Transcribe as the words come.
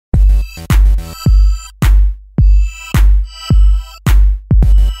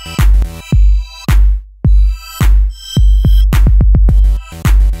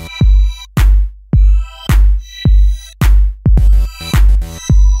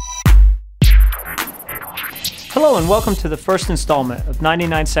Hello and welcome to the first installment of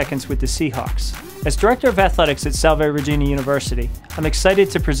 99 Seconds with the Seahawks. As Director of Athletics at Salve Regina University, I'm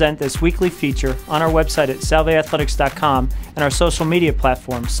excited to present this weekly feature on our website at salveathletics.com and our social media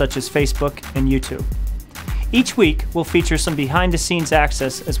platforms such as Facebook and YouTube. Each week, we'll feature some behind-the-scenes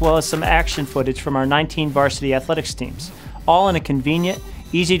access as well as some action footage from our 19 varsity athletics teams, all in a convenient,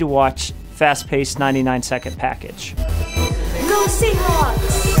 easy-to-watch, fast-paced 99-second package. Go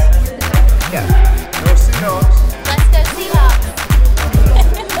Seahawks! Yeah. Go Seahawks! Let's go Seahawks!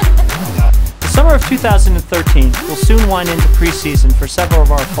 The summer of 2013 will soon wind into preseason for several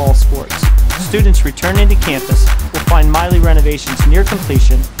of our fall sports. Students returning to campus will find Miley renovations near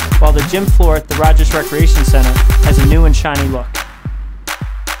completion, while the gym floor at the Rogers Recreation Center has a new and shiny look.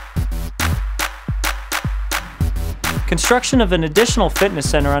 Construction of an additional fitness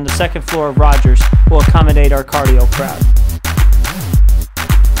center on the second floor of Rogers will accommodate our cardio crowd.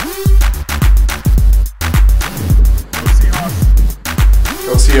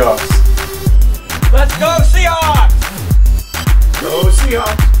 Go Seahawks! Let's go Seahawks! Go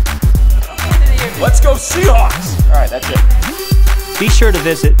Seahawks! Let's go Seahawks! All right, that's it. Be sure to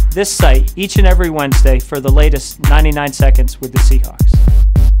visit this site each and every Wednesday for the latest 99 Seconds with the Seahawks.